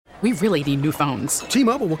We really need new phones.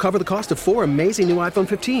 T-Mobile will cover the cost of 4 amazing new iPhone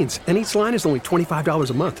 15s, and each line is only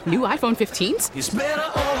 $25 a month. New iPhone 15s? It's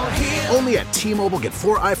better over here. Only at T-Mobile, get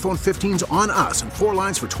 4 iPhone 15s on us and 4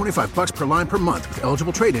 lines for $25 per line per month with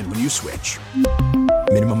eligible trade-in when you switch.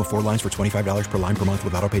 Minimum of 4 lines for $25 per line per month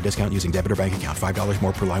with autopay discount using debit or bank account. $5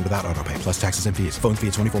 more per line without autopay, plus taxes and fees. Phone fee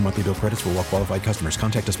at 24 monthly bill credits for well-qualified customers.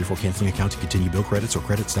 Contact us before canceling account to continue bill credits or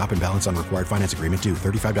credit stop and balance on required finance agreement due.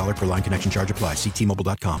 $35 per line connection charge applies. See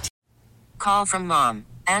T-Mobile.com. Call from mom.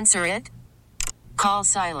 Answer it. Call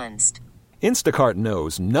silenced. Instacart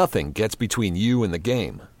knows nothing gets between you and the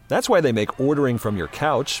game. That's why they make ordering from your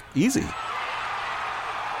couch easy.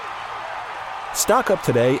 Stock up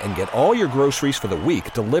today and get all your groceries for the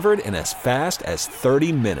week delivered in as fast as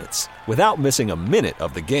 30 minutes without missing a minute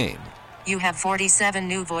of the game. You have 47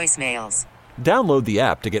 new voicemails. Download the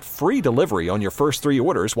app to get free delivery on your first 3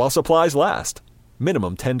 orders while supplies last.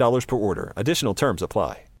 Minimum $10 per order. Additional terms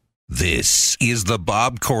apply. This is the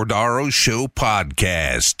Bob Cordaro Show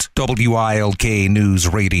podcast. WILK News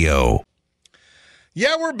Radio.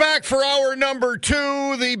 Yeah, we're back for hour number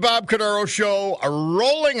 2. The Bob Cordaro Show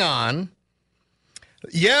rolling on.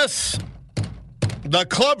 Yes, the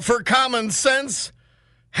Club for Common Sense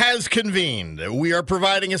has convened. We are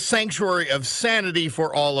providing a sanctuary of sanity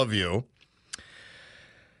for all of you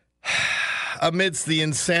amidst the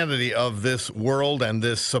insanity of this world and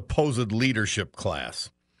this supposed leadership class.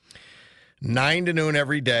 9 to noon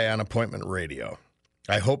every day on Appointment Radio.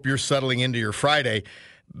 I hope you're settling into your Friday.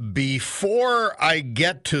 Before I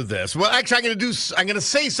get to this, well, actually, I'm going to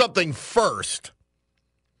say something first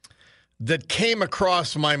that came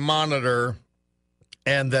across my monitor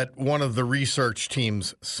and that one of the research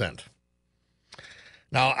teams sent.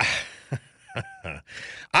 Now,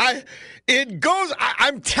 I'm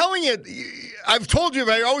telling you, I've told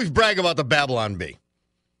you, I always brag about the Babylon Bee.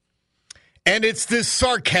 And it's this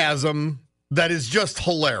sarcasm that is just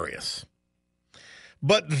hilarious.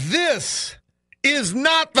 But this is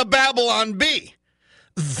not the Babylon Bee.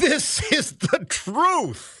 This is the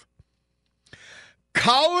truth.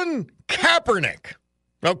 Colin Kaepernick,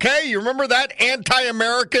 okay? You remember that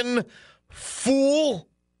anti-American fool?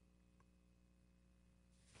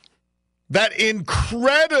 That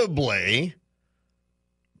incredibly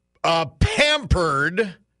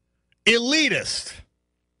pampered elitist.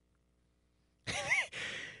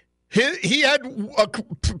 He had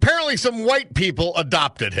apparently some white people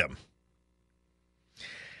adopted him.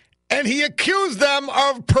 And he accused them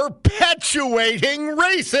of perpetuating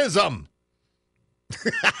racism.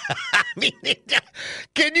 I mean,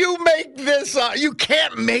 can you make this up? You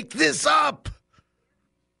can't make this up.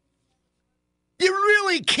 You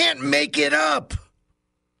really can't make it up.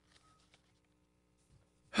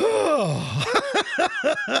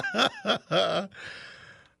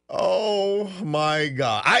 Oh my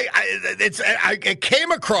God! I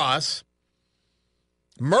came across.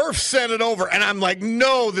 Murph sent it over, and I'm like,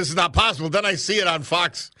 no, this is not possible. Then I see it on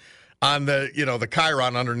Fox, on the the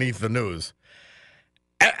Chiron underneath the news.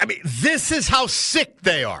 I mean, this is how sick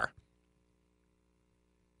they are.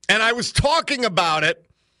 And I was talking about it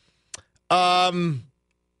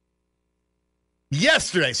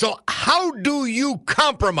yesterday. So how do you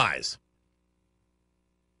compromise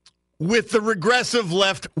with the regressive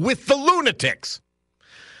left, with the lunatics?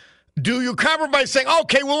 Do you compromise saying,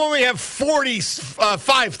 okay, we'll only have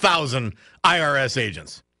 45,000 IRS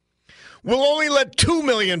agents. We'll only let 2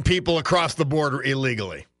 million people across the border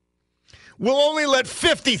illegally. We'll only let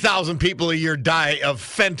 50,000 people a year die of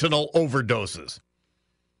fentanyl overdoses.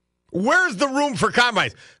 Where's the room for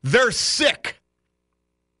compromise? They're sick.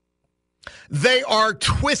 They are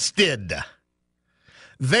twisted.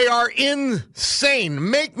 They are insane.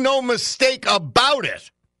 Make no mistake about it.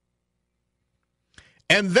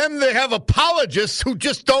 And then they have apologists who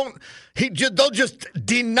just they'll just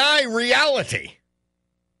deny reality.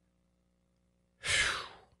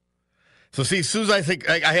 So see, as soon as I think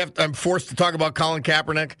I'm forced to talk about Colin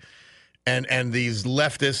Kaepernick and these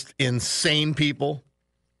leftist insane people,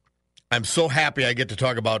 I'm so happy I get to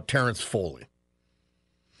talk about Terrence Foley.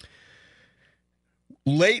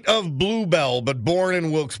 Late of Bluebell, but born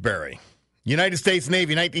in Wilkes-Barre. United States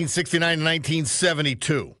Navy, 1969 to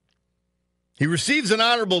 1972. He receives an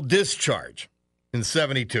honorable discharge in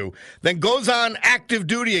 72, then goes on active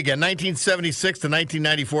duty again, 1976 to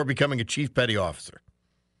 1994, becoming a chief petty officer.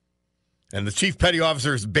 And the chief petty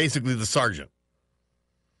officer is basically the sergeant.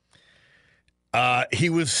 He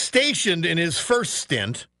was stationed in his first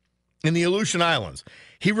stint in the Aleutian Islands.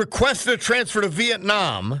 He requested a transfer to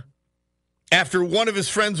Vietnam after one of his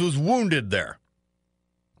friends was wounded there.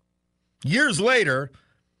 Years later,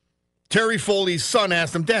 Terry Foley's son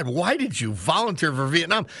asked him, Dad, why did you volunteer for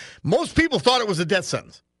Vietnam? Most people thought it was a death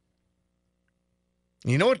sentence.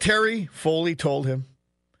 You know what Terry Foley told him?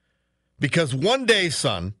 Because one day,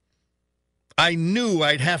 son, I knew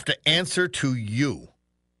I'd have to answer to you.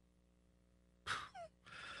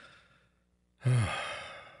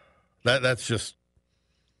 That's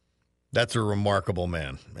a remarkable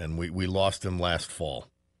man, and we lost him last fall.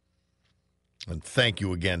 And thank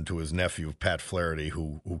you again to his nephew, Pat Flaherty,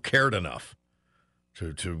 who cared enough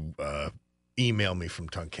to email me from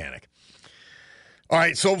Tunkhannock. All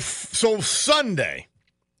right, so Sunday,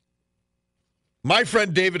 my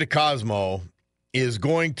friend David DeCosmo is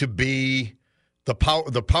going to be the Power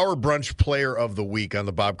Brunch Player of the Week on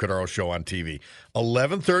the Bob Cordaro Show on TV,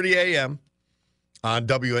 11:30 a.m. on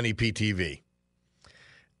WNEP TV.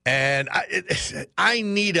 And I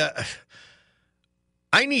need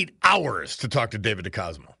hours to talk to David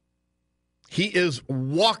DeCosmo. He is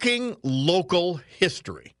walking local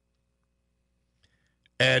history.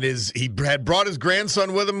 And he had brought his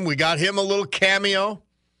grandson with him. We got him a little cameo.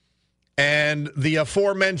 And the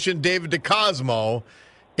aforementioned David DeCosmo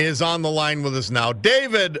is on the line with us now.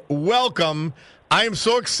 David, welcome. I am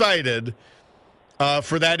so excited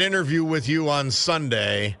for that interview with you on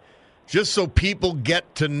Sunday, just so people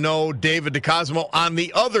get to know David DeCosmo on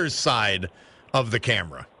the other side of the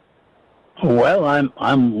camera. Well,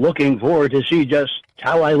 I'm looking forward to see just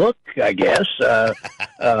how I look, I guess.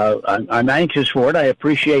 I'm anxious for it. I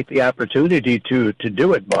appreciate the opportunity to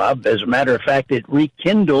do it, Bob. As a matter of fact, it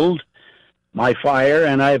rekindled my fire,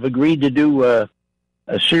 and I've agreed to do a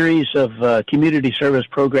series of community service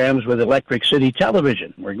programs with Electric City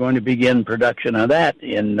Television. We're going to begin production on that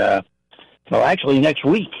actually next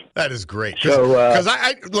week. That is great. So,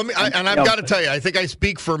 I've got to tell you, I think I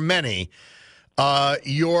speak for many.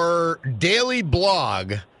 Your daily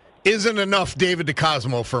blog isn't enough David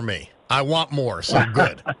DeCosmo for me. I want more, so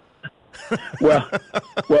good.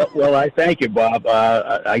 well, I thank you, Bob.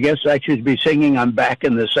 I guess I should be singing "I'm Back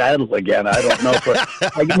in the Saddle" again. I don't know,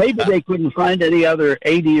 but maybe they couldn't find any other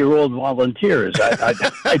 80-year-old volunteers.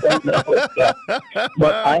 I don't know.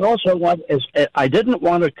 But I also I didn't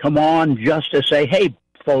want to come on just to say, "Hey,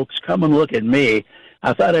 folks, come and look at me."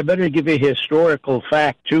 I thought I better give you a historical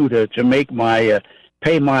fact too to make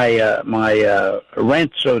pay my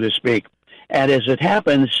rent, so to speak. And as it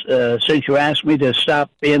happens, since you asked me to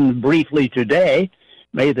stop in briefly today,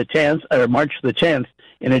 March the 10th,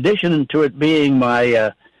 in addition to it being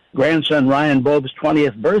my grandson Ryan Bobe's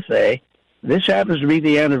 20th birthday, this happens to be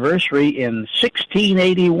the anniversary in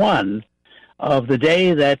 1681 of the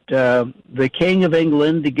day that the King of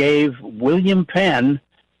England gave William Penn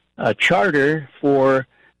a charter for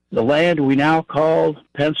the land we now call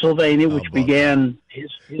Pennsylvania, which began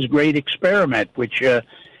his great experiment, which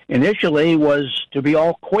initially was to be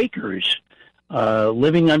all Quakers,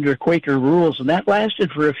 living under Quaker rules, and that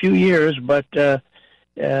lasted for a few years, but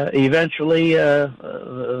eventually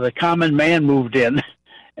the common man moved in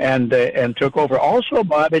and took over. Also,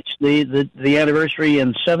 Bob, it's the anniversary in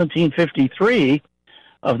 1753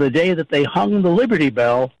 of the day that they hung the Liberty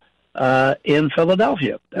Bell in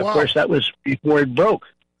Philadelphia. Of course, that was before it broke.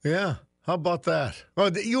 Yeah, how about that? Oh,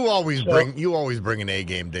 you always bring an A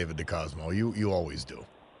game, David DeCosmo. You always do.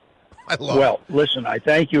 I love it. Well, listen, I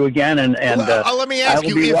thank you again, and let me ask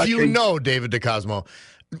you if you know David DeCosmo.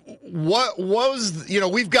 What was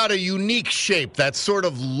we've got a unique shape, that sort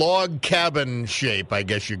of log cabin shape, I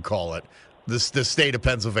guess you'd call it. The state of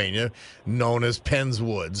Pennsylvania, known as Penn's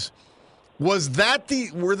Woods. Were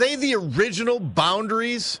they the original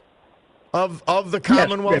boundaries of the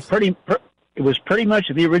Commonwealth? Yes, it was pretty much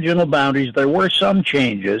the original boundaries. There were some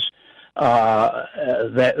changes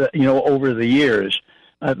that over the years.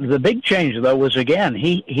 The big change, though, was, again,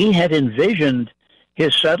 he had envisioned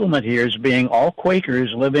his settlement here as being all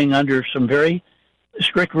Quakers living under some very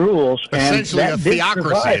strict ruals. Essentially and a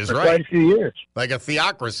theocracy, is right. Quite a few years. Like a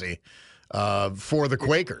theocracy for the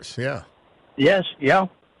Quakers, yeah. Yes, yeah.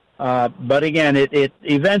 But again, it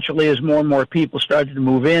eventually, as more and more people started to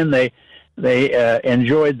move in, they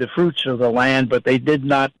enjoyed the fruits of the land, but they did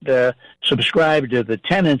not subscribe to the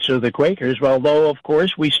tenets of the Quakers, although, of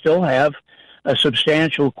course, we still have a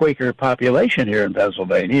substantial Quaker population here in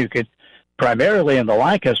Pennsylvania. You could primarily in the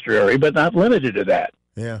Lancaster area, but not limited to that.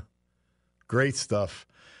 Yeah. Great stuff.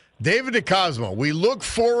 David DeCosmo, we look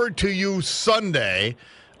forward to you Sunday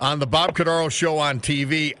on the Bob Cordaro Show on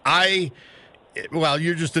TV.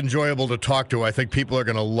 You're just enjoyable to talk to. I think people are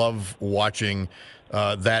going to love watching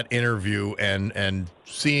that interview and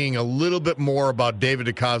seeing a little bit more about David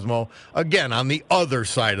DeCosmo, again, on the other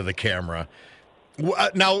side of the camera.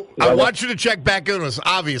 Now, I want you to check back in with us,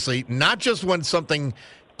 obviously, not just when something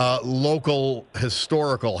local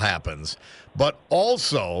historical happens. But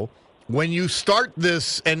also, when you start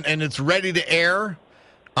this and it's ready to air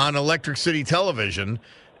on Electric City Television,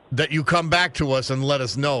 that you come back to us and let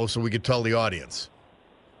us know so we could tell the audience.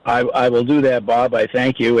 I will do that, Bob. I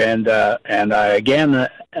thank you, and I again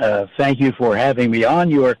thank you for having me on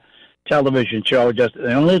your television show. Just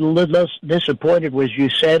a little disappointed was you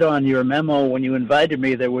said on your memo when you invited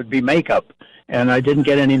me there would be makeup, and I didn't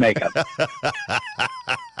get any makeup.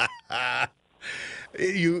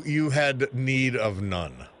 You had need of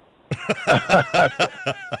none.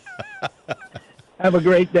 Have a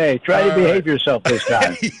great day. Try to behave yourself this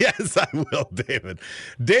time. Yes, I will, David.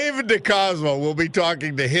 David DeCosmo, we'll be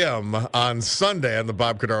talking to him on Sunday on the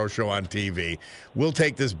Bob Cordaro Show on TV. We'll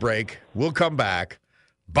take this break. We'll come back.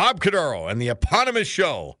 Bob Cordaro and the eponymous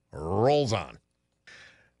show rolls on.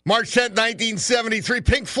 March 10th, 1973,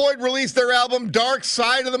 Pink Floyd released their album Dark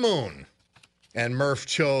Side of the Moon. And Murph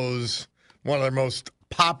chose one of their most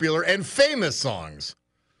popular and famous songs,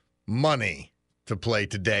 Money, to play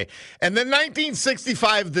today. And then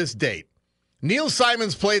 1965, this date, Neil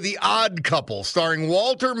Simon's play The Odd Couple, starring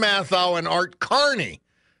Walter Matthau and Art Carney.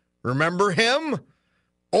 Remember him?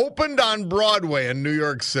 Opened on Broadway in New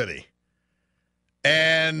York City.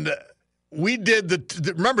 And we did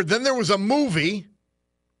remember, then there was a movie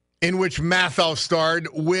in which Matthau starred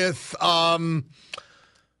with,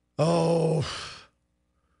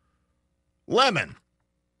 Lemon.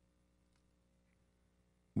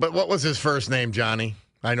 But what was his first name, Johnny?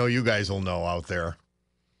 I know you guys will know out there.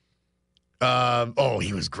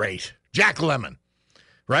 He was great. Jack Lemmon,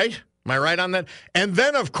 right? Am I right on that? And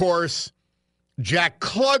then, of course, Jack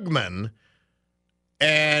Klugman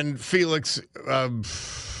and Felix, how am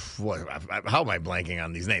I blanking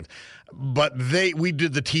on these names? But we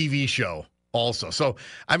did the TV show also. So,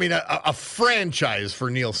 I mean, a franchise for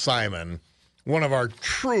Neil Simon, one of our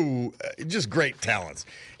true, just great talents.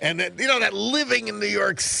 And, that living in New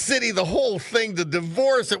York City, the whole thing, the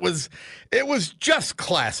divorce, it was just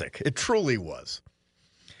classic. It truly was.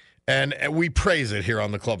 And we praise it here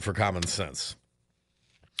on the Club for Common Sense.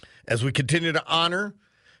 As we continue to honor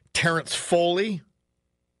Terrence Foley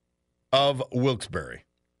of Wilkes-Barre,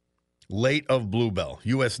 late of Bluebell,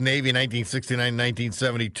 U.S. Navy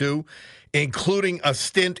 1969-1972, including a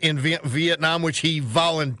stint in Vietnam, which he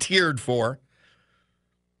volunteered for.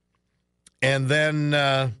 And then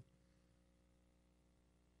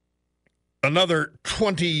another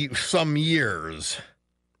 20-some years,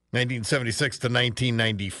 1976 to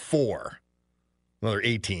 1994. Another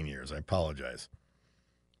 18 years, I apologize.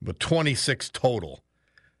 But 26 total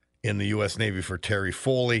in the U.S. Navy for Terry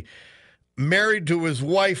Foley. Married to his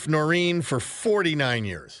wife, Noreen, for 49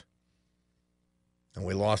 years. And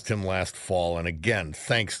we lost him last fall. And again,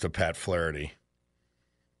 thanks to Pat Flaherty,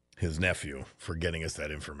 his nephew, for getting us that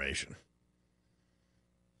information.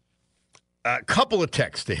 A couple of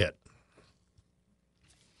texts to hit.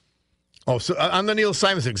 Oh, so on the Neil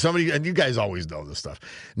Simon thing, somebody, and you guys always know this stuff.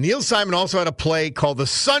 Neil Simon also had a play called The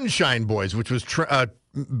Sunshine Boys, which was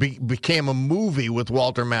became a movie with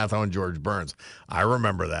Walter Matthau and George Burns. I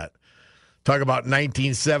remember that. Talk about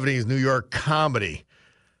 1970s New York comedy.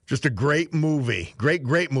 Just a great movie.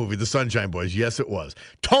 Great movie, The Sunshine Boys. Yes, it was.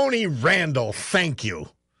 Tony Randall, thank you,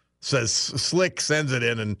 says Slick, sends it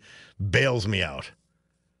in and bails me out.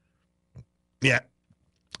 Yeah,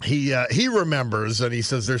 he remembers, and he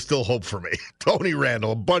says there's still hope for me. Tony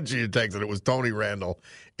Randall, a bunch of you texted it was Tony Randall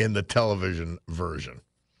in the television version.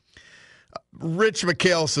 Rich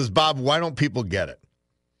McHale says, Bob, why don't people get it?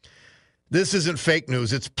 This isn't fake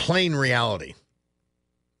news. It's plain reality.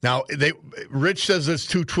 Now, Rich says there's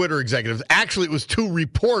two Twitter executives. Actually, it was two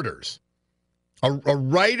reporters, a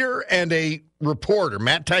writer and a reporter,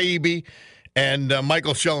 Matt Taibbi and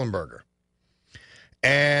Michael Schellenberger.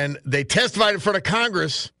 And they testified in front of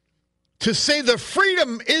Congress to say the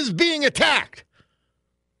freedom is being attacked.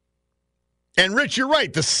 And, Rich, you're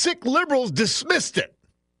right. The sick liberals dismissed it.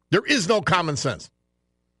 There is no common sense.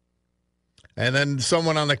 And then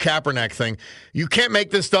someone on the Kaepernick thing. You can't make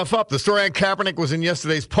this stuff up. The story on Kaepernick was in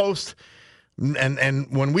yesterday's Post. And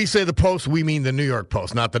when we say the Post, we mean the New York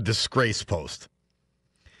Post, not the disgrace Post.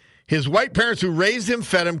 His white parents who raised him,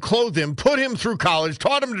 fed him, clothed him, put him through college,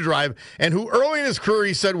 taught him to drive, and who early in his career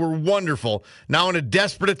he said were wonderful. Now in a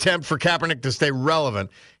desperate attempt for Kaepernick to stay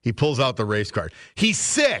relevant, he pulls out the race card. He's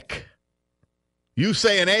sick. You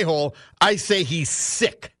say an a-hole, I say he's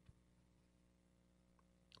sick.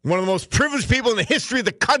 One of the most privileged people in the history of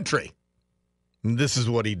the country. And this is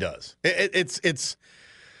what he does. It's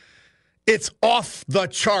off the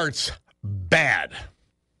charts bad.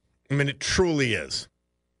 I mean, it truly is.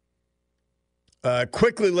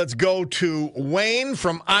 Quickly, let's go to Wayne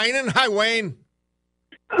from Einan. Hi, Wayne.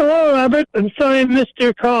 Hello, Robert. I'm sorry I missed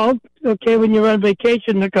your call. Okay, when you're on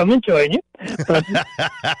vacation to come and join you. But...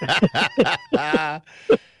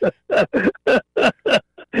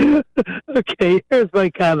 Okay, here's my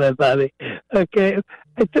comment, Bobby. Okay.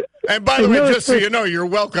 And by the way, just so you know, you're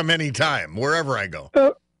welcome anytime, wherever I go.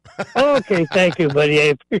 Okay, thank you, buddy.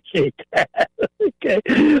 I appreciate that.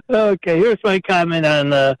 Okay, here's my comment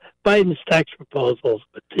on Biden's tax proposals,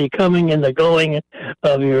 the coming and the going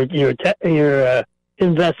of your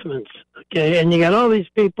investments. Okay, and you got all these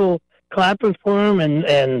people clapping for him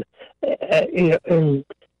and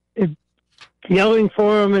yelling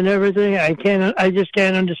for him and everything. I just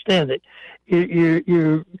can't understand it.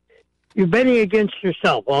 You're betting against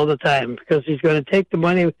yourself all the time because he's going to take the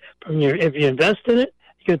money from if you invest in it.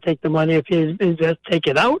 He's going to take the money if you invest, take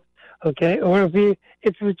it out, okay? Or if you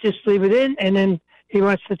just leave it in, and then he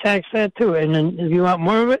wants to tax that too. And then if you want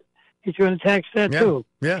more of it, he's going to tax that too.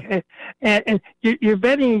 Yeah. Okay? And you're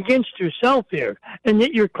betting against yourself here, and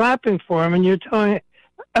yet you're clapping for him, and you're telling.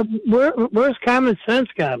 Where's common sense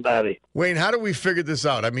gone, Bobby? Wayne, how do we figure this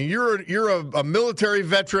out? I mean, you're a military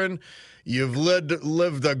veteran. You've lived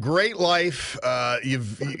a great life. You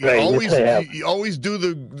always do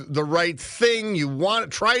the right thing. You want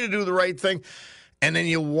to try to do the right thing, and then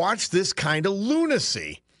you watch this kind of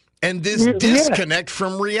lunacy and this disconnect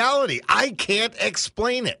from reality. I can't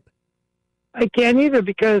explain it. I can't either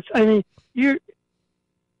because I mean your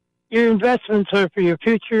investments are for your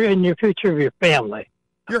future and your future of your family.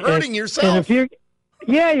 You're hurting yourself. And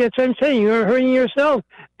that's what I'm saying. You're hurting yourself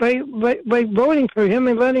by voting for him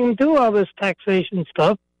and letting him do all this taxation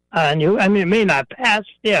stuff on you. I mean, it may not pass.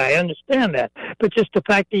 Yeah, I understand that. But just the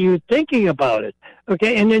fact that you're thinking about it,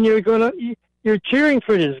 okay, and then you're cheering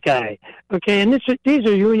for this guy, okay, and these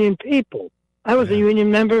are union people. I was a union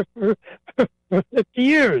member for 50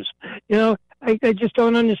 years. You know, I just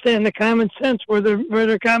don't understand the common sense where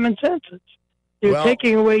their common sense is. You're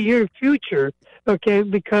taking away your future. Okay,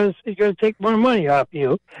 because he's going to take more money off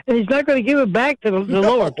you, and he's not going to give it back to the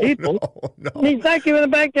lower people. No. He's not giving it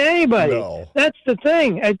back to anybody. No. That's the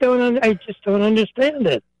thing. I just don't understand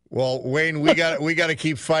it. Well, Wayne, we got to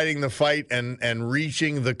keep fighting the fight and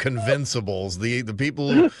reaching the convincibles, the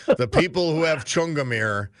people who have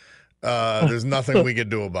Chungamir. There's nothing we can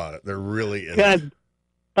do about it. There really isn't.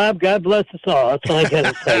 Bob, God bless us all. That's all I got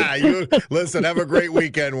to say. Listen, have a great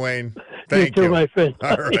weekend, Wayne. Thank you. You too, my friend.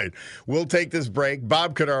 All right. We'll take this break.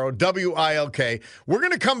 Bob Cordaro, WILK. We're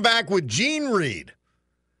going to come back with Gene Reed.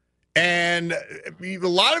 And a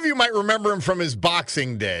lot of you might remember him from his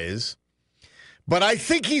boxing days. But I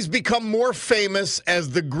think he's become more famous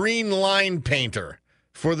as the green line painter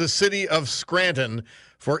for the city of Scranton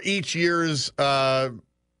for each year's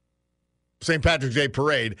St. Patrick's Day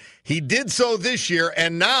parade. He did so this year,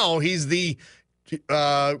 and now he's the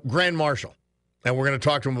Grand Marshal. And we're going to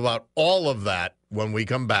talk to him about all of that when we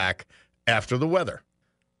come back after the weather.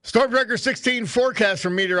 Storm Record 16 forecast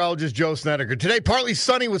from meteorologist Joe Snedeker. Today, partly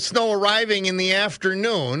sunny with snow arriving in the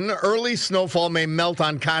afternoon. Early snowfall may melt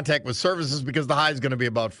on contact with surfaces because the high is going to be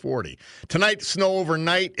about 40. Tonight, snow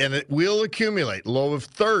overnight, and it will accumulate, low of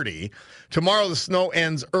 30. Tomorrow, the snow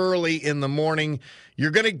ends early in the morning. You're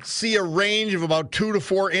going to see a range of about 2 to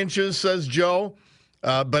 4 inches, says Joe,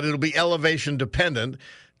 but it'll be elevation dependent.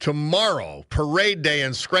 Tomorrow, Parade Day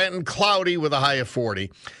in Scranton, cloudy with a high of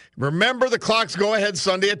 40. Remember, the clocks go ahead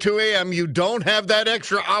Sunday at 2 a.m. You don't have that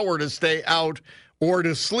extra hour to stay out or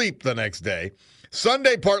to sleep the next day.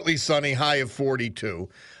 Sunday, partly sunny, high of 42.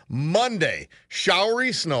 Monday,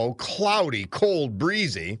 showery snow, cloudy, cold,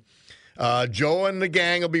 breezy. Joe and the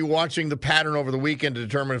gang will be watching the pattern over the weekend to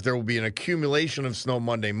determine if there will be an accumulation of snow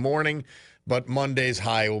Monday morning, but Monday's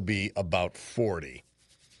high will be about 40.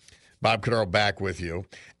 Bob Cordaro back with you.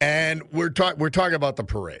 And we're talking about the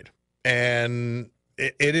parade. And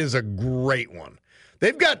it is a great one.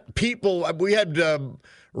 They've got people. We had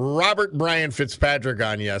Robert Brian Fitzpatrick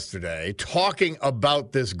on yesterday talking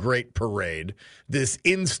about this great parade, this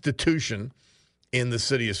institution in the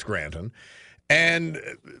city of Scranton. And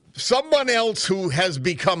someone else who has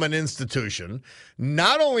become an institution,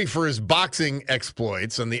 not only for his boxing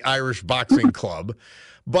exploits and the Irish Boxing Club,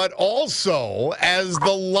 but also as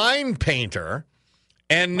the line painter.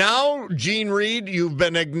 And now, Gene Reed, you've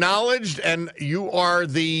been acknowledged, and you are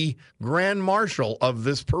the Grand Marshal of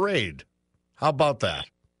this parade. How about that?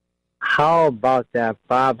 How about that,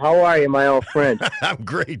 Bob? How are you, my old friend? I'm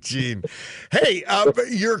great, Gene. Hey,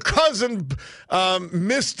 your cousin,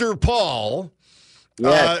 Mr. Paul, you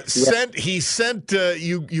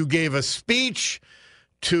gave a speech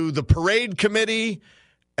to the parade committee,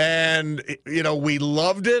 and we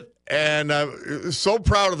loved it. and so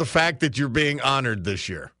proud of the fact that you're being honored this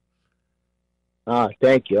year.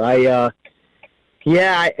 Thank you.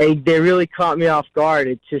 They really caught me off guard.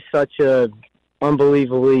 It's just such a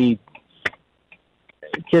unbelievably,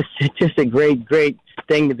 just a great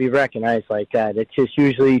thing to be recognized like that. It's just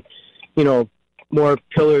usually, more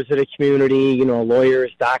pillars of the community,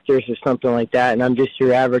 lawyers, doctors, or something like that. And I'm just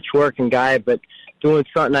your average working guy, but doing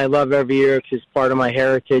something I love every year because it's part of my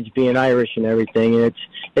heritage, being Irish and everything. And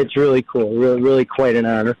it's really cool, really quite an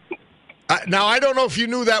honor. Now, I don't know if you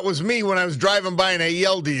knew that was me when I was driving by and I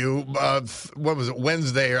yelled to you, what was it,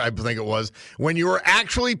 Wednesday, I think it was, when you were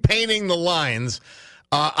actually painting the lines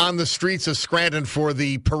on the streets of Scranton for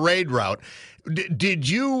the parade route. Did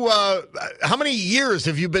you, how many years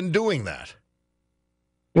have you been doing that?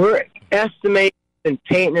 We're estimating and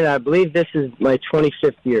painting it. I believe this is my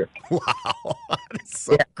 25th year. Wow, that is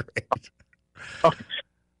so great.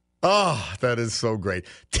 Oh, that is so great.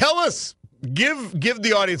 Tell us, give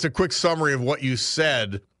the audience a quick summary of what you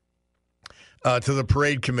said to the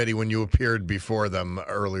parade committee when you appeared before them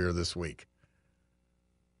earlier this week.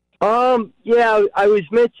 Yeah, I was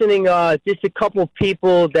mentioning just a couple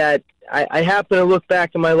people that I happen to look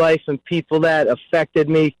back in my life and people that affected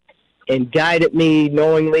me and guided me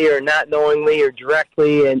knowingly or not knowingly or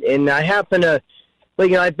directly. And I happen to,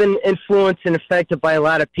 I've been influenced and affected by a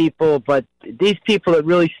lot of people, but these people that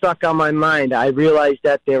really stuck on my mind, I realized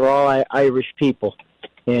that they were all Irish people.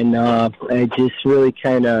 And I just really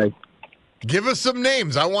kind of... Give us some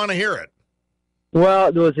names. I want to hear it.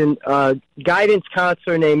 Well, there was a guidance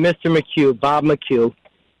counselor named Mr. McHugh, Bob McHugh,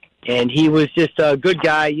 and he was just a good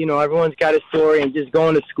guy. Everyone's got a story, and just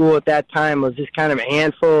going to school at that time was just kind of a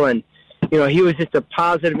handful. And, he was just a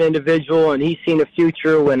positive individual, and he seen a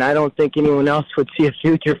future when I don't think anyone else would see a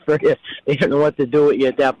future for you. They didn't know what to do with you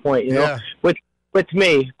at that point, know, with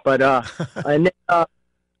me. But and then,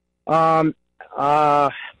 let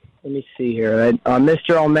me see here.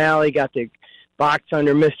 Mr. O'Malley got the box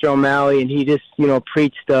under Mr. O'Malley, and he just,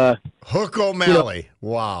 preached Hook O'Malley.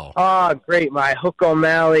 Wow. Oh, great. My Hook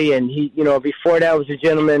O'Malley. And he, before that was a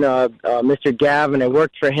gentleman, Mr. Gavin. I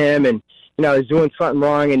worked for him, and, I was doing something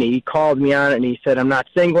wrong, and he called me on it, and he said, I'm not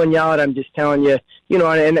singling you out. I'm just telling you,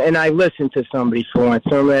 and I listened to somebody for once.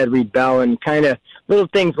 Somebody had rebel and kind of little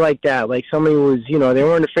things like that. Like somebody was, they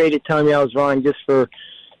weren't afraid to tell me I was wrong just for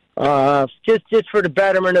the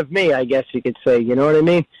betterment of me, I guess you could say. You know what I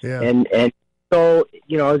mean? Yeah. And so,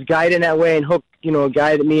 I was guided that way and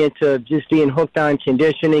guided me into just being hooked on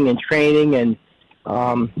conditioning and training. And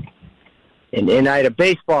I had a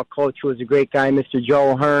baseball coach who was a great guy, Mr.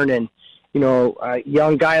 Joe Hearn. And, a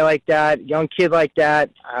young guy like that, young kid like that,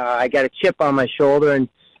 I got a chip on my shoulder. And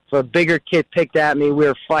if a bigger kid picked at me, we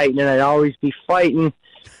were fighting. And I'd always be fighting.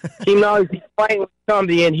 Seemed to always be fighting with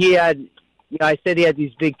somebody. And he had, I said he had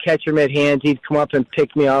these big catcher mitt hands. He'd come up and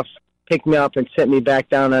pick me up and set me back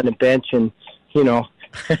down on the bench. And, it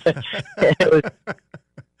was,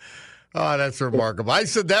 oh, that's remarkable. I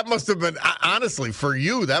said that must have been, honestly, for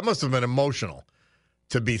you, that must have been emotional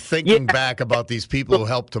to be thinking back about these people who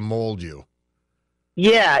helped to mold you.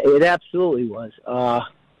 Yeah, it absolutely was.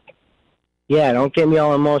 Don't get me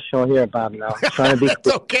all emotional here, Bob, now. I'm trying to be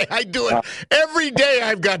That's okay. I do it. Every day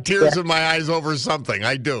I've got tears in my eyes over something.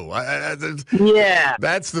 I do.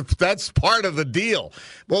 That's part of the deal.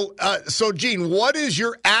 Well, so, Gene, what is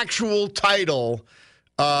your actual title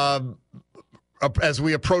as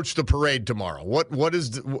we approach the parade tomorrow? What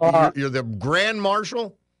is you're the Grand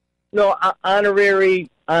Marshal? No, honorary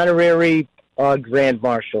Grand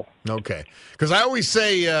Marshal. Okay, because I always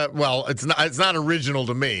say, it's not original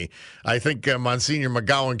to me. I think Monsignor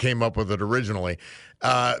McGowan came up with it originally.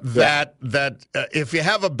 That if you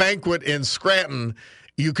have a banquet in Scranton,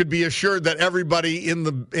 you could be assured that everybody in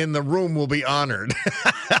the room will be honored.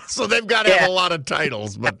 So they've got to have a lot of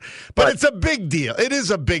titles, but it's a big deal. It is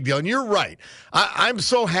a big deal, and you're right. I'm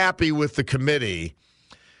so happy with the committee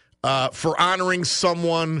for honoring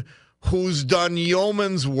someone who's done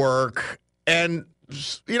yeoman's work. And,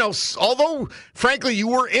 although, frankly, you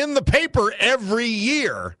were in the paper every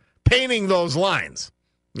year painting those lines.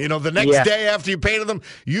 The next day after you painted them,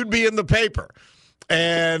 you'd be in the paper.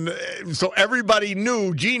 And so everybody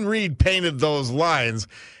knew Gene Reed painted those lines,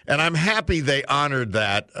 and I'm happy they honored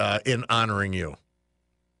that in honoring you.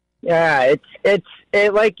 Yeah, it's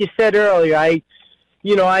like you said earlier, I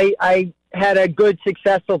had a good,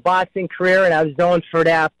 successful boxing career, and I was known for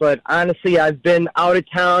that. But honestly, I've been out of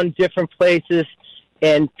town, different places,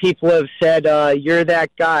 and people have said, you're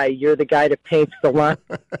that guy. You're the guy that paints the line.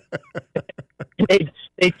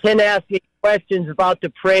 they tend to ask me questions about the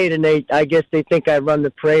parade, and I guess they think I run the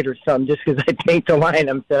parade or something just because I paint the line.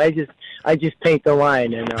 I just paint the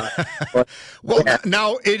line. And well, yeah.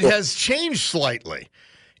 Now it has changed slightly.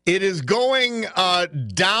 It is going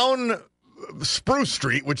down Spruce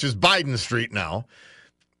Street, which is Biden Street now.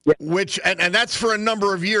 Yeah. Which and that's for a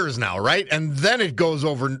number of years now, right? And then it goes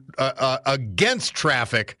over against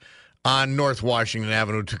traffic on North Washington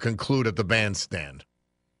Avenue to conclude at the bandstand.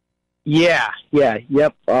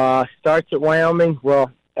 Yep. Starts at Wyoming.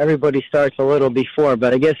 Well, everybody starts a little before,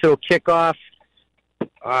 but I guess it'll kick off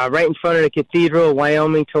right in front of the cathedral,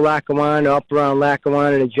 Wyoming to Lackawanna, up around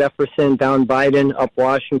Lackawanna to Jefferson, down Biden, up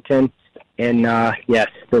Washington, and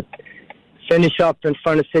finish up in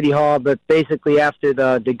front of City Hall. But basically, after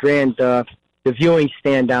the grand the viewing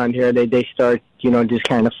stand down here, they start just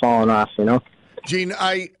kind of falling off. Gene,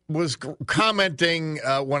 I was commenting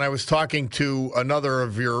when I was talking to a fellow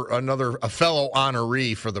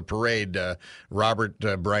honoree for the parade, Robert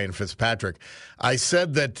Brian Fitzpatrick. I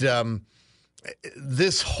said that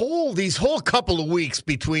these whole couple of weeks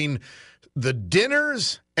between the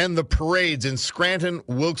dinners and the parades in Scranton,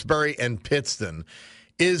 Wilkes-Barre, and Pittston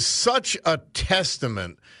is such a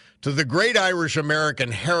testament to the great Irish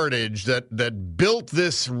American heritage that built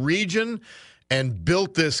this region and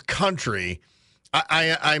built this country.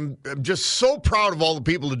 I'm just so proud of all the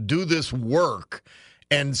people that do this work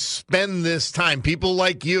and spend this time, people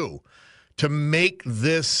like you, to make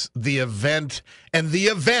this the event and the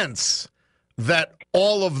events that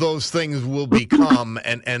all of those things will become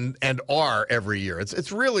and are every year.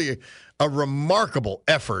 It's really a remarkable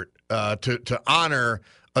effort to honor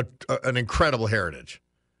an incredible heritage.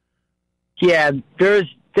 Yeah,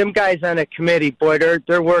 there's them guys on a committee, boy,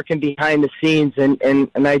 they're working behind the scenes, and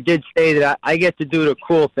I did say that I get to do the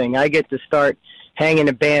cool thing. I get to start hanging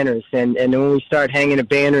the banners, and when we start hanging the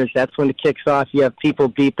banners, that's when it kicks off. You have people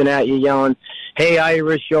beeping at you, yelling, "Hey,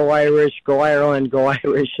 Irish, go Ireland, go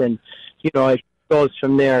Irish," and it goes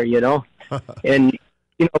from there, and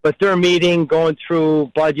but they're meeting, going through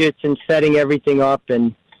budgets and setting everything up,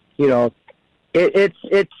 and it's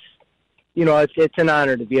an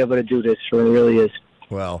honor to be able to do this. It really is.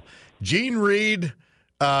 Well, Gene Reed,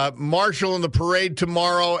 Marshal in the parade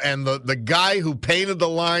tomorrow, and the guy who painted the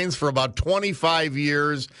lines for about 25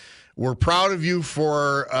 years. We're proud of you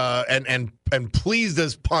for and pleased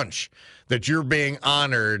as punch that you're being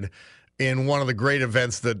honored in one of the great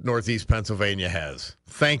events that Northeast Pennsylvania has.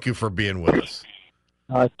 Thank you for being with us.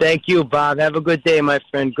 Thank you, Bob. Have a good day, my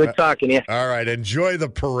friend. Good talking to you. All right. Enjoy the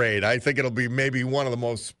parade. I think it'll be maybe one of the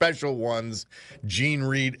most special ones Gene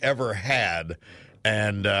Reed ever had.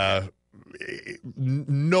 And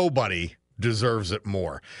nobody deserves it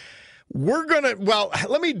more.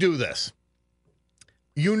 Let me do this.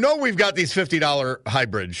 We've got these $50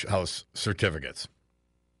 Highbridge House certificates.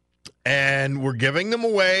 And we're giving them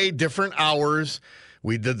away different hours.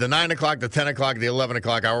 We did the 9 o'clock, the 10 o'clock, the 11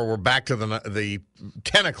 o'clock hour. We're back to the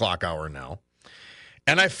 10 o'clock hour now.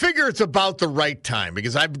 And I figure it's about the right time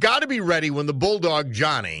because I've got to be ready when the Bulldog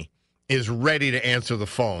Johnny is ready to answer the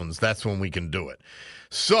phones. That's when we can do it.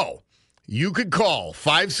 So you could call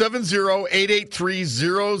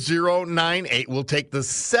 570-883-0098. We'll take the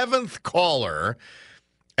seventh caller,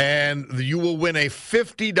 and you will win a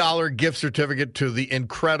 $50 gift certificate to the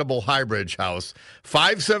incredible Highbridge House.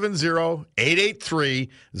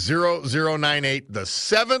 570-883-0098. The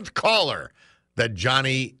seventh caller that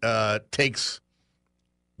Johnny takes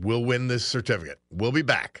will win this certificate. We'll be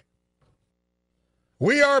back.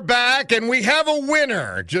 We are back, and we have a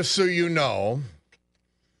winner, just so you know.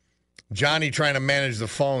 Johnny trying to manage the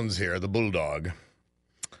phones here, the Bulldog.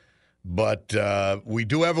 But we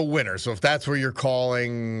do have a winner, so if that's where you're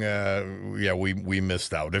calling, we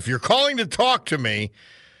missed out. If you're calling to talk to me,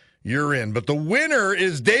 you're in. But the winner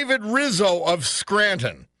is David Rizzo of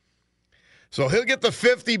Scranton. So he'll get the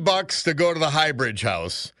 $50 to go to the Highbridge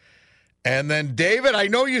House. And then, David, I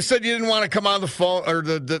know you said you didn't want to come on the phone or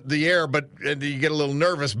the air, but you get a little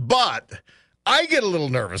nervous. But I get a little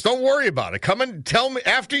nervous. Don't worry about it. Come and tell me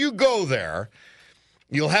after you go there.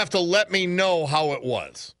 You'll have to let me know how it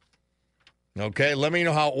was. Okay, let me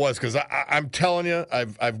know how it was because I'm telling you,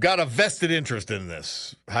 I've got a vested interest in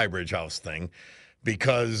this Highbridge House thing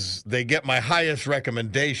because they get my highest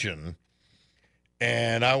recommendation,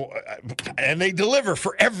 and they deliver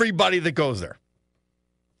for everybody that goes there.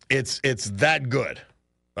 It's that good.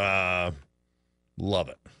 Love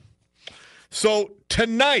it. So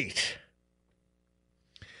tonight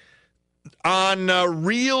on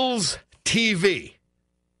Reels TV,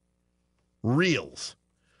 Reels,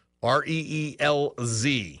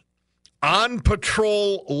 Reelz, On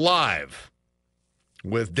Patrol Live,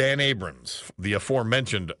 with Dan Abrams, the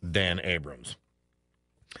aforementioned Dan Abrams.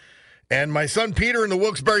 And my son Peter and the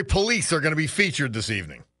Wilkes-Barre Police are going to be featured this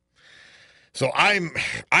evening. So I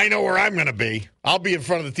know where I'm going to be. I'll be in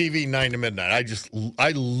front of the TV 9 to midnight.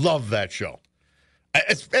 I love that show.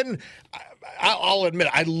 I'll admit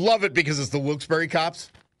it, I love it because it's the Wilkes-Barre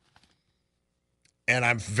cops. And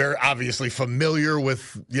I'm very obviously familiar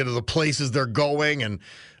with, the places they're going, and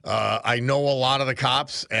I know a lot of the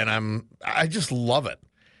cops, and I just love it.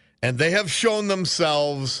 And they have shown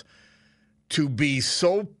themselves to be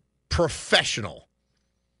so professional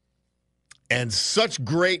and such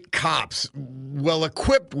great cops,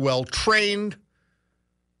 well-equipped, well-trained,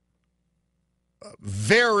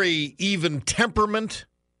 very even temperament,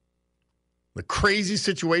 the crazy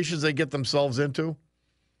situations they get themselves into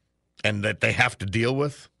and that they have to deal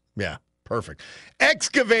with. Yeah, perfect.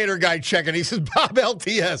 Excavator guy checking. He says, Bob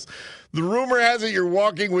LTS, the rumor has it you're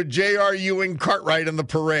walking with J.R. Ewing Cartwright in the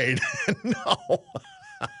parade. No.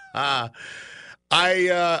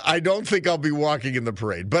 I don't think I'll be walking in the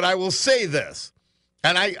parade, but I will say this,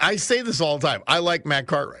 and I say this all the time. I like Matt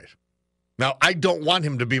Cartwright. Now, I don't want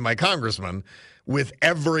him to be my congressman with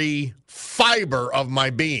every fiber of my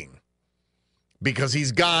being because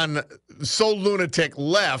he's gone so lunatic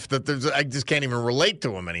left that I just can't even relate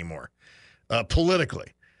to him anymore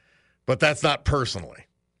politically. But that's not personally.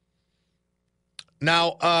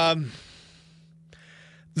 Now,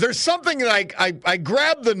 there's something that I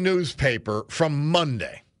grabbed the newspaper from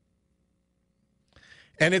Monday.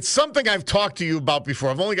 And it's something I've talked to you about before.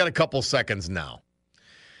 I've only got a couple seconds now.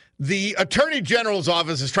 The Attorney General's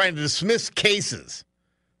office is trying to dismiss cases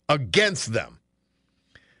against them.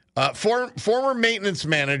 Former maintenance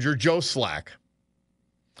manager Joe Slack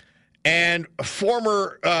and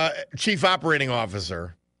former chief operating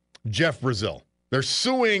officer Jeff Brazil. They're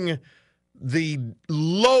suing the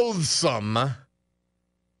loathsome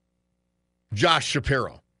Josh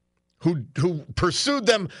Shapiro, who pursued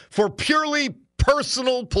them for purely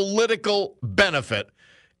personal political benefit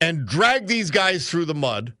and dragged these guys through the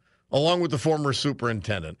mud, along with the former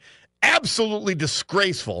superintendent. Absolutely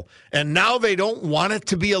disgraceful. And now they don't want it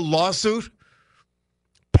to be a lawsuit?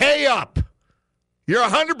 Pay up. You're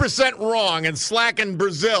 100% wrong, and Slack and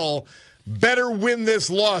Brazil better win this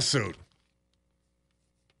lawsuit.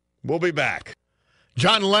 We'll be back.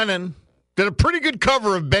 John Lennon did a pretty good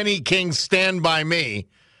cover of Benny King's Stand By Me.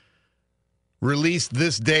 Released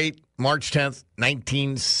this date, March 10th,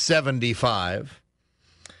 1975.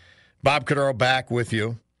 Bob Cordaro back with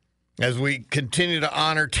you as we continue to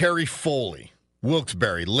honor Terry Foley,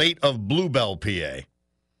 Wilkes-Barre, late of Bluebell, PA.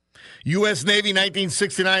 U.S. Navy,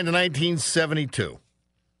 1969 to 1972.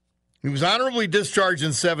 He was honorably discharged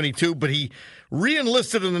in 72, but he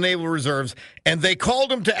re-enlisted in the Naval Reserves, and they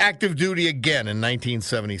called him to active duty again in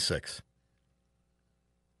 1976.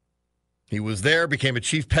 He was there, became a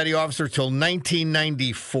chief petty officer till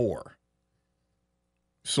 1994.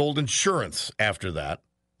 Sold insurance after that.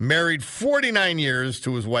 Married 49 years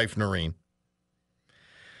to his wife, Noreen.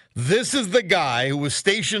 This is the guy who was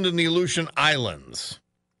stationed in the Aleutian Islands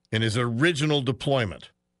in his original deployment.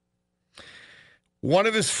 One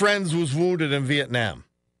of his friends was wounded in Vietnam,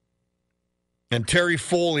 and Terry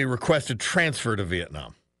Foley requested transfer to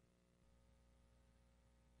Vietnam.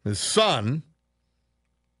 His son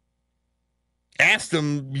asked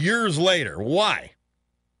him years later, why?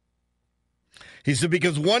 He said,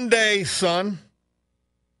 because one day, son,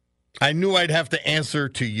 I knew I'd have to answer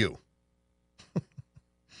to you.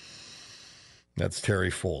 That's Terry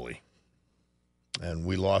Foley. And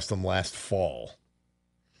we lost him last fall.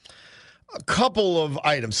 A couple of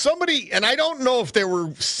items. Somebody, and I don't know if they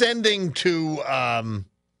were sending to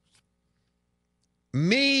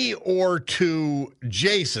me or to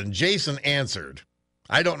Jason. Jason answered.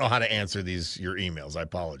 I don't know how to answer your emails. I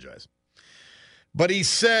apologize. But he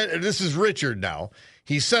said, this is Richard now.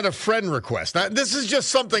 He sent a friend request. Now, this is just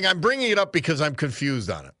something, I'm bringing it up because I'm confused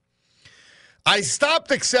on it. I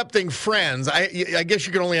stopped accepting friends. I guess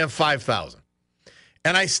you can only have 5,000.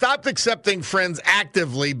 And I stopped accepting friends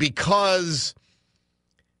actively because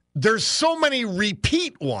there's so many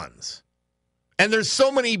repeat ones. And there's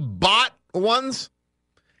so many bot ones.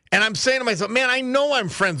 And I'm saying to myself, man, I know I'm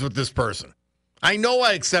friends with this person. I know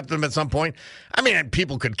I accepted them at some point. I mean,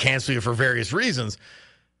 people could cancel you for various reasons.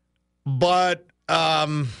 But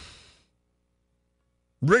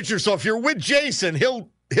Richard, so if you're with Jason, he'll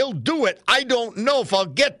do it. I don't know if I'll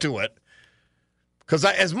get to it. Because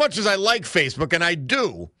as much as I like Facebook, and I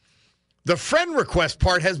do, the friend request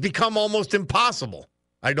part has become almost impossible.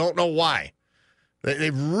 I don't know why.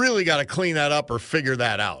 They've really got to clean that up or figure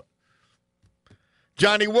that out.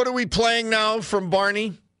 Johnny, what are we playing now from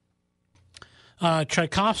Barney?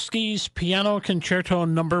 Tchaikovsky's Piano Concerto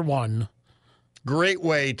No. 1. Great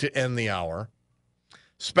way to end the hour,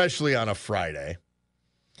 especially on a Friday.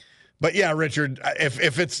 But yeah, Richard,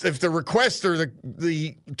 if the request or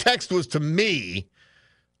the text was to me,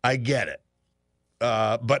 I get it.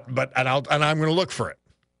 But I'm going to look for it.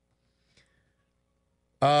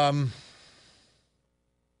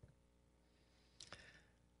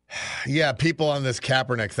 Yeah, people on this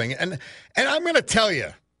Kaepernick thing, and I'm going to tell you,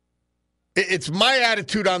 it's my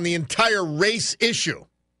attitude on the entire race issue.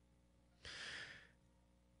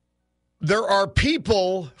 There are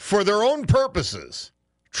people, for their own purposes,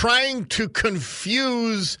 trying to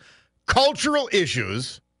confuse cultural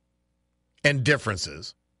issues and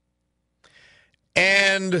differences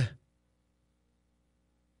and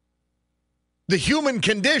the human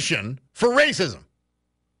condition for racism.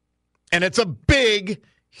 And it's a big,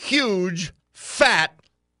 huge, fat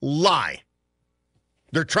lie.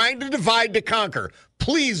 They're trying to divide to conquer.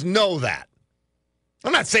 Please know that.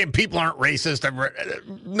 I'm not saying people aren't racist.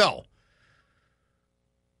 No.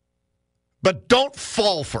 But don't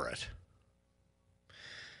fall for it.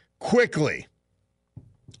 Quickly,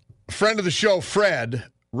 a friend of the show, Fred,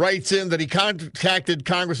 writes in that he contacted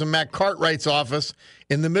Congressman Matt Cartwright's office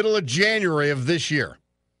in the middle of January of this year.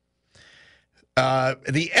 At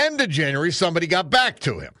the end of January, somebody got back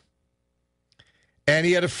to him. And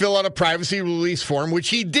he had to fill out a privacy release form, which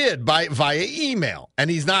he did via email. And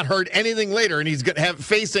he's not heard anything later. And he's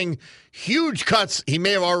facing huge cuts. He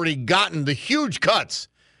may have already gotten the huge cuts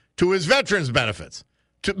to his veterans benefits,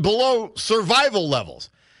 to below survival levels.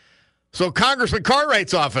 So Congressman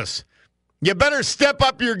Cartwright's office, you better step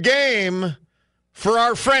up your game for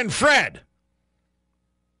our friend Fred,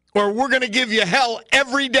 or we're going to give you hell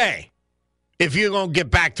every day if you don't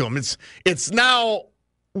get back to him. It's now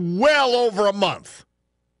well over a month.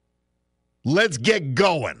 Let's get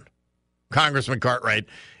going, Congressman Cartwright.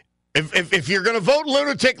 If you're going to vote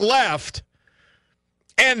lunatic left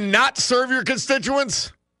and not serve your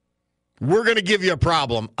constituents, we're going to give you a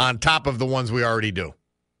problem on top of the ones we already do.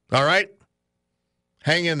 All right?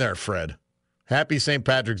 Hang in there, Fred. Happy St.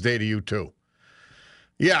 Patrick's Day to you, too.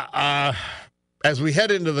 Yeah, as we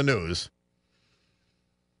head into the news,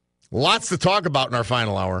 lots to talk about in our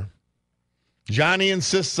final hour. Johnny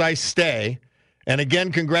insists I stay. And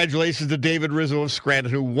again, congratulations to David Rizzo of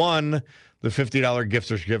Scranton, who won the $50 gift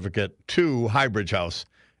certificate to Highbridge House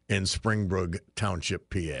in Springbrook Township,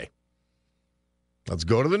 PA. Let's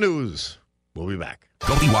go to the news. We'll be back.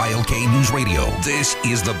 WILK News Radio. This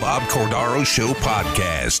is the Bob Cordaro Show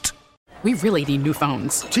podcast. We really need new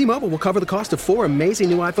phones. T-Mobile will cover the cost of 4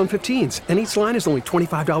 amazing new iPhone 15s, and each line is only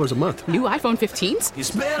 $25 a month. New iPhone 15s?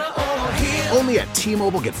 It's better over here. Only at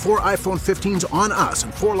T-Mobile, get 4 iPhone 15s on us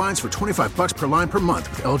and 4 lines for $25 per line per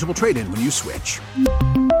month with eligible trade-in when you switch.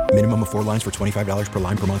 Minimum of 4 lines for $25 per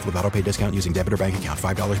line per month with autopay discount using debit or bank account.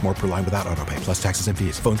 $5 more per line without autopay, plus taxes and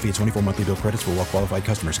fees. Phone fee at 24 monthly bill credits for well-qualified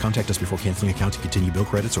customers. Contact us before canceling account to continue bill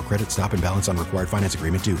credits or credit stop and balance on required finance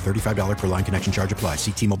agreement due. $35 per line connection charge applies.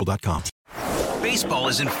 See T-Mobile.com. Baseball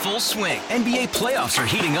is in full swing. NBA playoffs are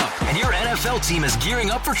heating up, and your NFL team is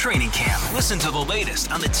gearing up for training camp. Listen to the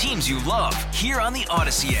latest on the teams you love here on the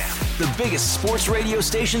Odyssey app. The biggest sports radio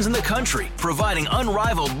stations in the country, providing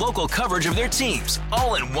unrivaled local coverage of their teams,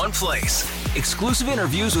 all in one place. Exclusive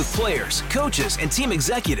interviews with players, coaches, and team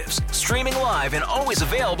executives, streaming live and always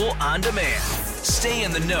available on demand. Stay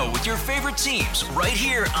in the know with your favorite teams right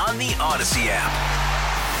here on the Odyssey app.